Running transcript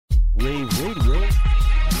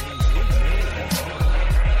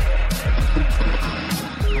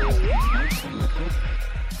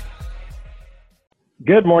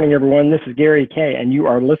Good morning, everyone. This is Gary Kay, and you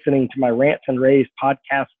are listening to my Rants and rAVes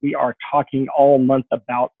podcast. We are talking all month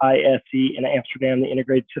about ISE in Amsterdam, the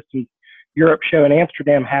Integrated Systems Europe show in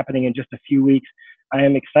Amsterdam, happening in just a few weeks. I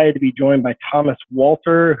am excited to be joined by Thomas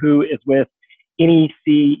Walter, who is with NEC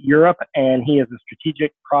Europe, and he is a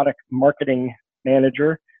strategic product marketing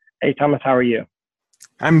manager. Hey, Thomas, how are you?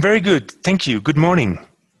 I'm very good. Thank you. Good morning.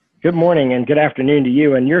 Good morning and good afternoon to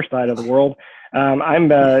you and your side of the world.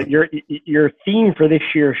 Your theme for this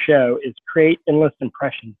year's show is Create Endless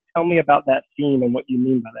Impressions. Tell me about that theme and what you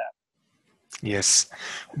mean by that. Yes,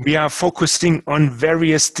 we are focusing on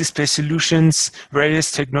various display solutions,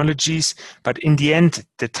 various technologies, but in the end,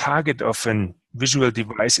 the target of a visual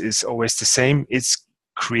device is always the same. It's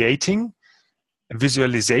creating a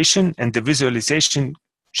visualization, and the visualization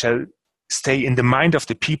shall stay in the mind of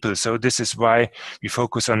the people. So this is why we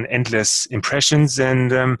focus on endless impressions,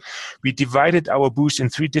 and we divided our booth in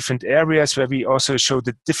 3 different areas where we also show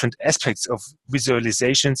the different aspects of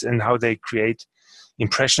visualizations and how they create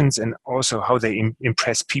impressions and also how they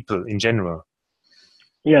impress people in general.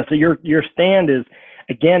 Yeah, so your stand is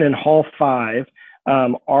again in Hall 5,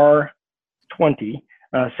 R20,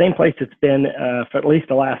 same place it's been for at least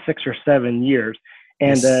the last 6 or 7 years.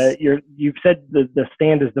 And Yes. You've said the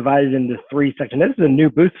stand is divided into 3 sections. This is a new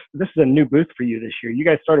booth. This is a new booth for you this year. You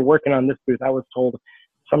guys started working on this booth, I was told,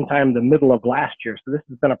 sometime the middle of last year. So this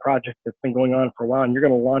has been a project that's been going on for a while, and you're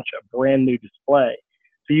going to launch a brand new display.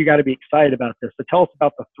 So you got to be excited about this. So tell us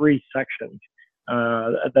about the 3 sections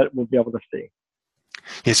that we'll be able to see.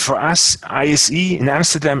 Yes, for us, ISE in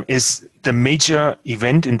Amsterdam is the major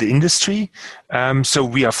event in the industry. So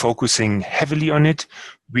we are focusing heavily on it.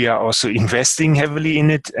 We are also investing heavily in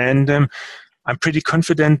it. And I'm pretty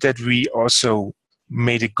confident that we also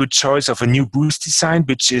made a good choice of a new booth design,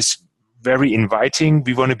 which is very inviting.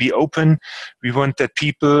 We want to be open. We want that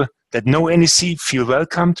people that know NEC feel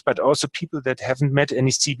welcomed, but also people that haven't met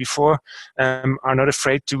NEC before are not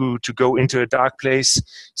afraid to go into a dark place.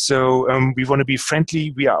 So we want to be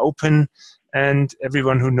friendly, we are open, and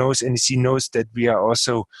everyone who knows NEC knows that we are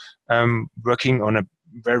also working on a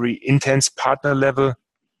very intense partner level.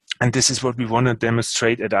 And this is what we want to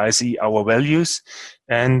demonstrate at ISE, our values.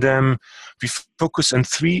 And we focus on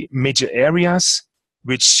 3 major areas,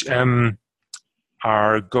 which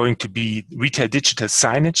are going to be retail digital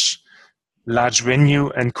signage, large venue,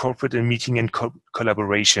 and corporate and meeting and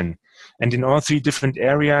collaboration. And in all 3 different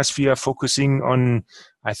areas, we are focusing on,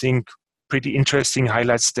 I think, pretty interesting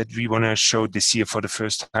highlights that we want to show this year for the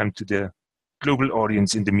first time to the global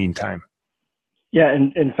audience in the meantime. Yeah,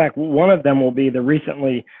 and in fact, one of them will be the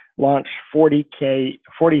recently launched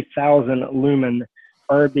 40,000 lumen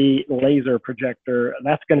rAVes laser projector.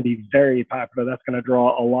 That's going to be very popular. That's going to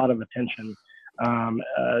draw a lot of attention.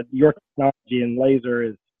 Your technology in laser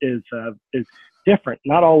is different.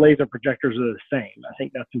 Not all laser projectors are the same. I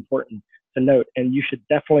think that's important to note, and you should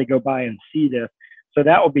definitely go by and see this. So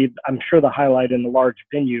that will be, I'm sure, the highlight in the large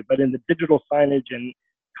venue. But in the digital signage and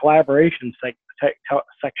collaboration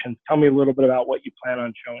sections, tell me a little bit about what you plan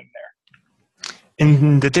on showing there.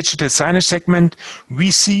 In the digital signage segment,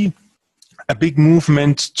 we see a big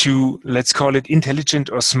movement to, let's call it,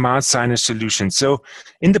 intelligent or smart signage solutions. So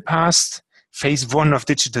in the past, phase 1 of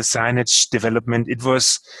digital signage development, it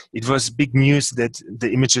was big news that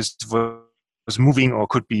the images was moving or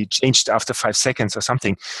could be changed after 5 seconds or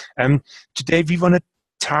something. Today, we want to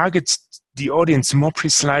target the audience more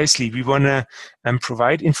precisely. We want to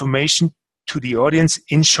provide information to the audience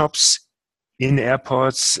in shops, in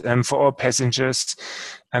airports, for our passengers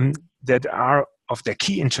that are of their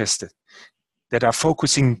key interest, that are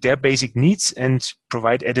focusing their basic needs and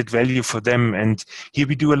provide added value for them. And here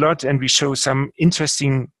we do a lot, and we show some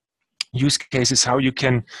interesting use cases, how you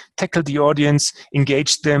can tackle the audience,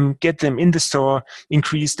 engage them, get them in the store,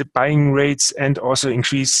 increase the buying rates, and also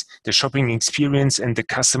increase the shopping experience and the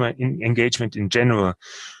customer engagement in general.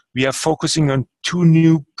 We are focusing on 2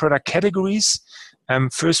 new product categories.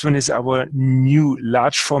 First one is our new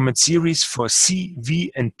large format series for C, V,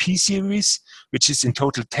 and P series, which is in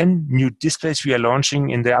total 10 new displays we are launching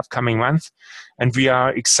in the upcoming month. And we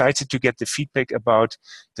are excited to get the feedback about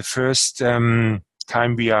the first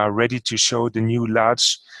time we are ready to show the new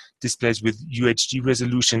large displays with UHD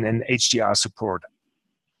resolution and HDR support.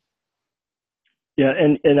 Yeah,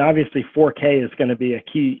 and obviously 4K is going to be a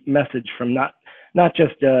key message from not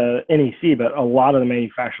just NEC, but a lot of the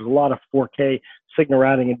manufacturers. A lot of 4K signal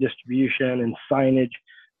routing and distribution and signage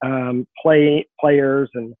players,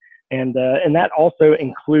 and that also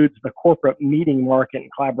includes the corporate meeting market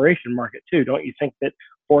and collaboration market too. Don't you think that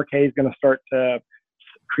 4K is going to start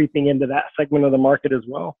creeping into that segment of the market as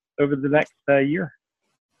well over the next year?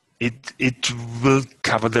 it will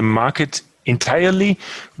cover the market entirely.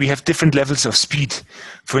 We have different levels of speed.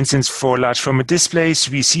 For instance, for large format displays,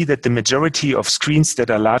 we see that the majority of screens that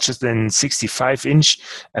are larger than 65-inch,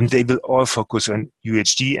 and they will all focus on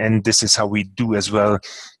UHD, and this is how we do as well.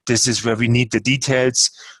 This is where we need the details.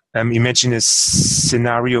 Imagine a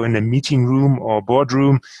scenario in a meeting room or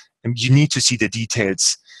boardroom, and you need to see the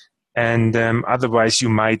details. And otherwise you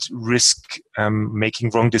might risk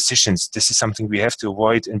making wrong decisions. This is something we have to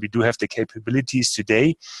avoid, and we do have the capabilities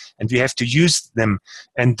today, and we have to use them.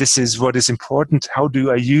 And this is what is important. How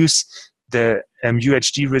do I use the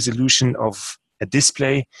UHD resolution of a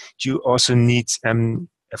display? You also need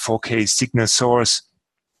a 4K signal source.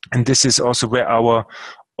 And this is also where our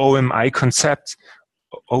OMI concept,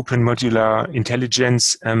 Open Modular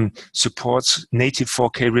Intelligence, supports native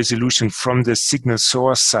 4K resolution from the signal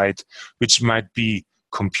source side, which might be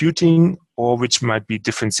computing or which might be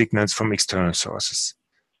different signals from external sources.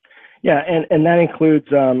 Yeah, and that includes,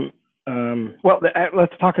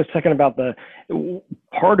 let's talk a second about the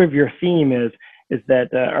part of your theme is that,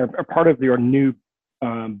 or part of your new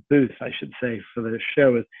booth, I should say, for the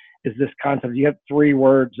show is this concept. You have 3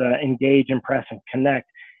 words: engage, impress, and connect.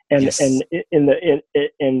 And yes.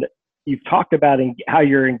 and you've talked about how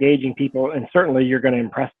you're engaging people, and certainly you're going to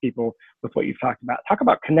impress people with what you've talked about. Talk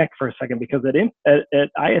about Connect for a second, because at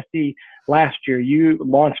ISE last year you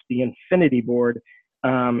launched the Infinity board,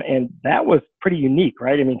 and that was pretty unique,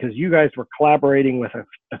 right? I mean, because you guys were collaborating with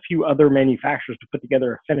a few other manufacturers to put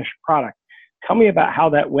together a finished product. Tell me about how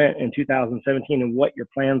that went in 2017 and what your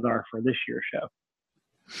plans are for this year's show.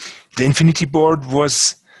 The Infinity board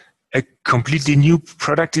was a completely new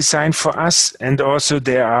product design for us, and also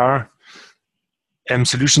there are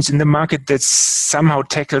solutions in the market that somehow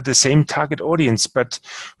tackle the same target audience, but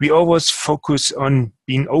we always focus on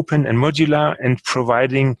being open and modular and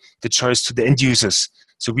providing the choice to the end users.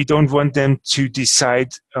 So we don't want them to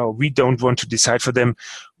decide, or we don't want to decide for them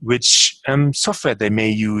which software they may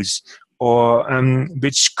use, or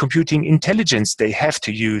which computing intelligence they have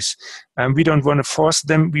to use. We don't want to force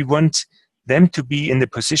them. We want them to be in the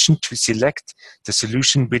position to select the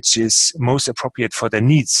solution which is most appropriate for their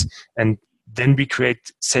needs. And then we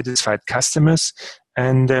create satisfied customers,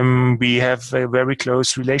 and we have a very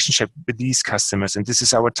close relationship with these customers. And this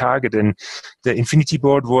is our target. And the Infinity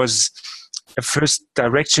board was a first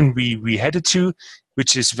direction we headed to,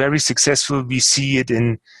 which is very successful. We see it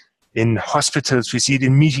in hospitals, we see it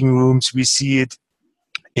in meeting rooms, we see it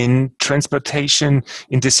in transportation,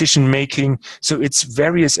 in decision making. So it's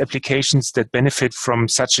various applications that benefit from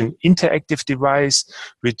such an interactive device,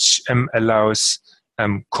 which allows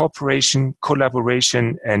cooperation,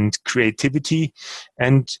 collaboration, and creativity.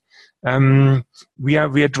 And we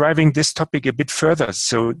are driving this topic a bit further.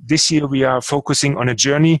 So this year we are focusing on a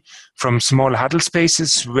journey from small huddle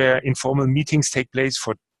spaces where informal meetings take place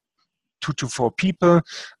for 2 to 4 people,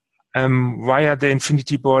 via the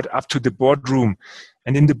Infinity board up to the boardroom.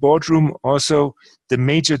 And in the boardroom also the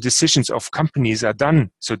major decisions of companies are done.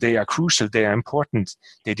 So they are crucial, they are important.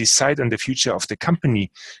 They decide on the future of the company.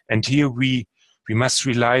 And here we must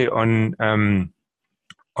rely on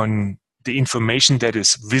the information that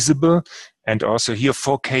is visible. And also here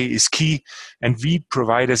 4K is key. And we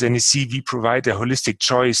provide, as NEC, we provide a holistic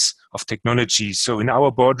choice of technology. So in our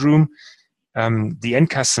boardroom, the end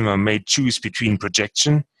customer may choose between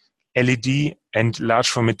projection, LED, and large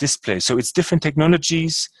format display. So it's different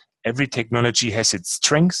technologies. Every technology has its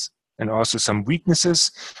strengths and also some weaknesses.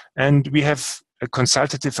 And we have a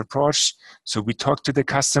consultative approach. So we talk to the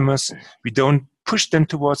customers. We don't push them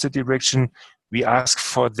towards a direction. We ask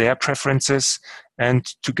for their preferences. And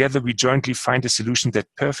together we jointly find a solution that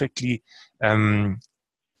perfectly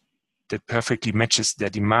matches their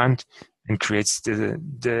demand and creates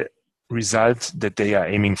the result that they are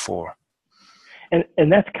aiming for.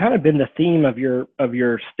 And that's kind of been the theme of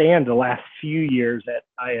your stand the last few years at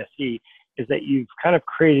ISE, is that you've kind of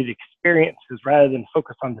created experiences rather than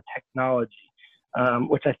focus on the technology,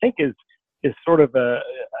 which I think is sort of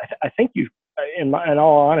I think you've, in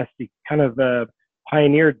all honesty, kind of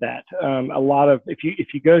pioneered that. A lot of, if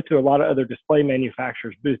you go to a lot of other display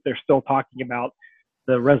manufacturers' booths, they're still talking about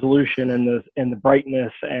the resolution and the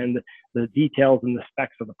brightness and the details and the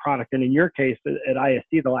specs of the product. And in your case, at ISE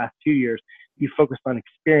the last 2 years, you focused on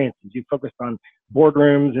experiences. You focused on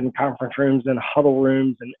boardrooms and conference rooms and huddle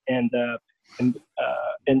rooms and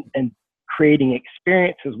creating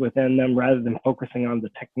experiences within them rather than focusing on the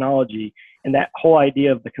technology. And that whole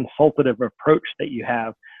idea of the consultative approach that you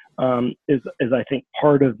have is I think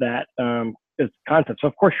part of that concept. So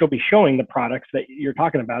of course you'll be showing the products that you're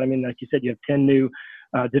talking about. I mean, like you said, you have 10 new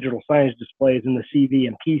digital signage displays in the CV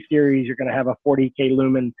and P series. You're going to have a 40K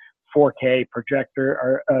lumen 4K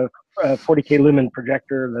projector or a 40K lumen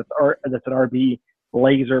projector that's an RB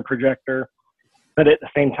laser projector. But at the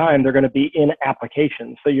same time, they're going to be in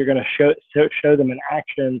application. So you're going to show them in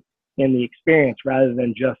action in the experience rather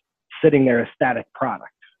than just sitting there as static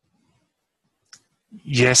products.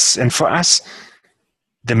 Yes, and for us,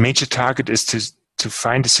 the major target is to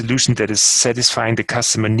find a solution that is satisfying the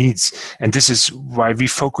customer needs. And this is why we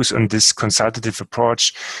focus on this consultative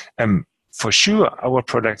approach. For sure, our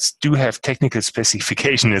products do have technical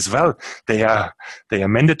specification as well. They are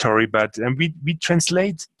mandatory, but we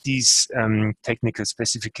translate these technical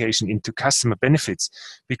specification into customer benefits.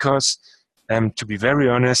 Because to be very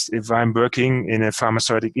honest, if I'm working in a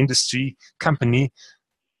pharmaceutical industry company,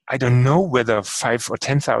 I don't know whether 5,000 or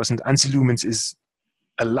 10,000 ANSI lumens is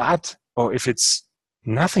a lot or if it's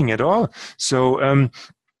nothing at all. So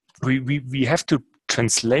we have to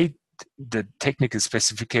translate the technical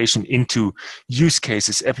specification into use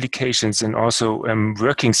cases, applications, and also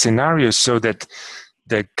working scenarios so that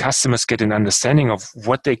the customers get an understanding of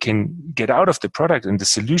what they can get out of the product and the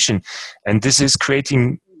solution. And this is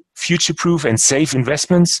creating future-proof and safe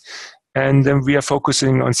investments. And we are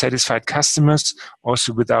focusing on satisfied customers,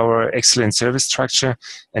 also with our excellent service structure.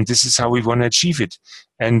 And this is how we want to achieve it.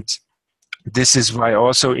 And this is why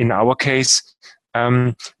also in our case,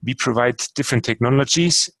 we provide different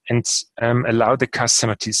technologies and allow the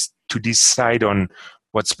customer to decide on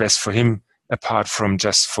what's best for him, apart from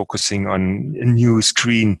just focusing on a new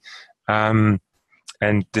screen. And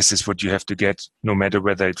this is what you have to get, no matter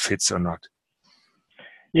whether it fits or not.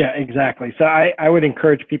 Yeah, exactly. So I would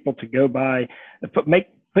encourage people to go by, make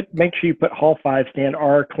sure you put Hall 5 Stand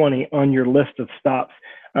R20 on your list of stops.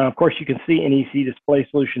 Of course, you can see NEC Display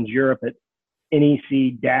Solutions Europe at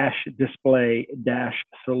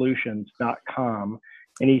NEC-display-solutions.com,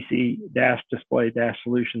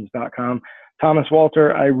 NEC-display-solutions.com. Thomas,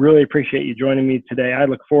 Walter, I really appreciate you joining me today. I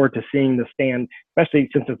look forward to seeing the stand, especially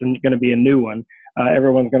since it's going to be a new one.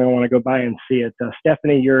 Everyone's going to want to go by and see it.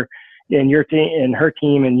 Stephanie, your team and her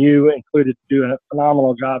team and you included do a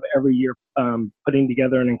phenomenal job every year putting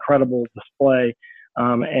together an incredible display.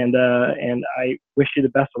 And I wish you the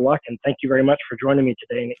best of luck, and thank you very much for joining me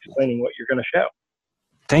today and explaining what you're going to show.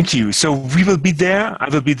 Thank you. So we will be there. I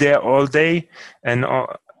will be there all day and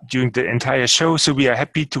during the entire show. So we are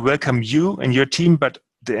happy to welcome you and your team, but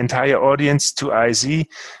the entire audience to ISE.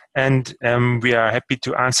 And we are happy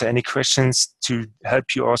to answer any questions to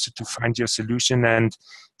help you also to find your solution, and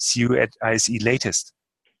see you at ISE latest.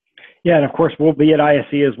 Yeah, and of course, we'll be at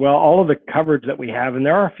ISE as well. All of the coverage that we have, and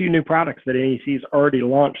there are a few new products that NEC's already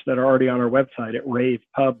launched that are already on our website at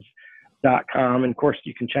rAVepubs.com. And of course,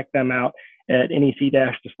 you can check them out at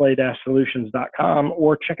NEC-display-solutions.com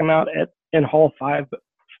or check them out in Hall 5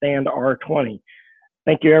 Stand R20.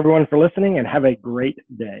 Thank you, everyone, for listening, and have a great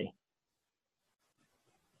day.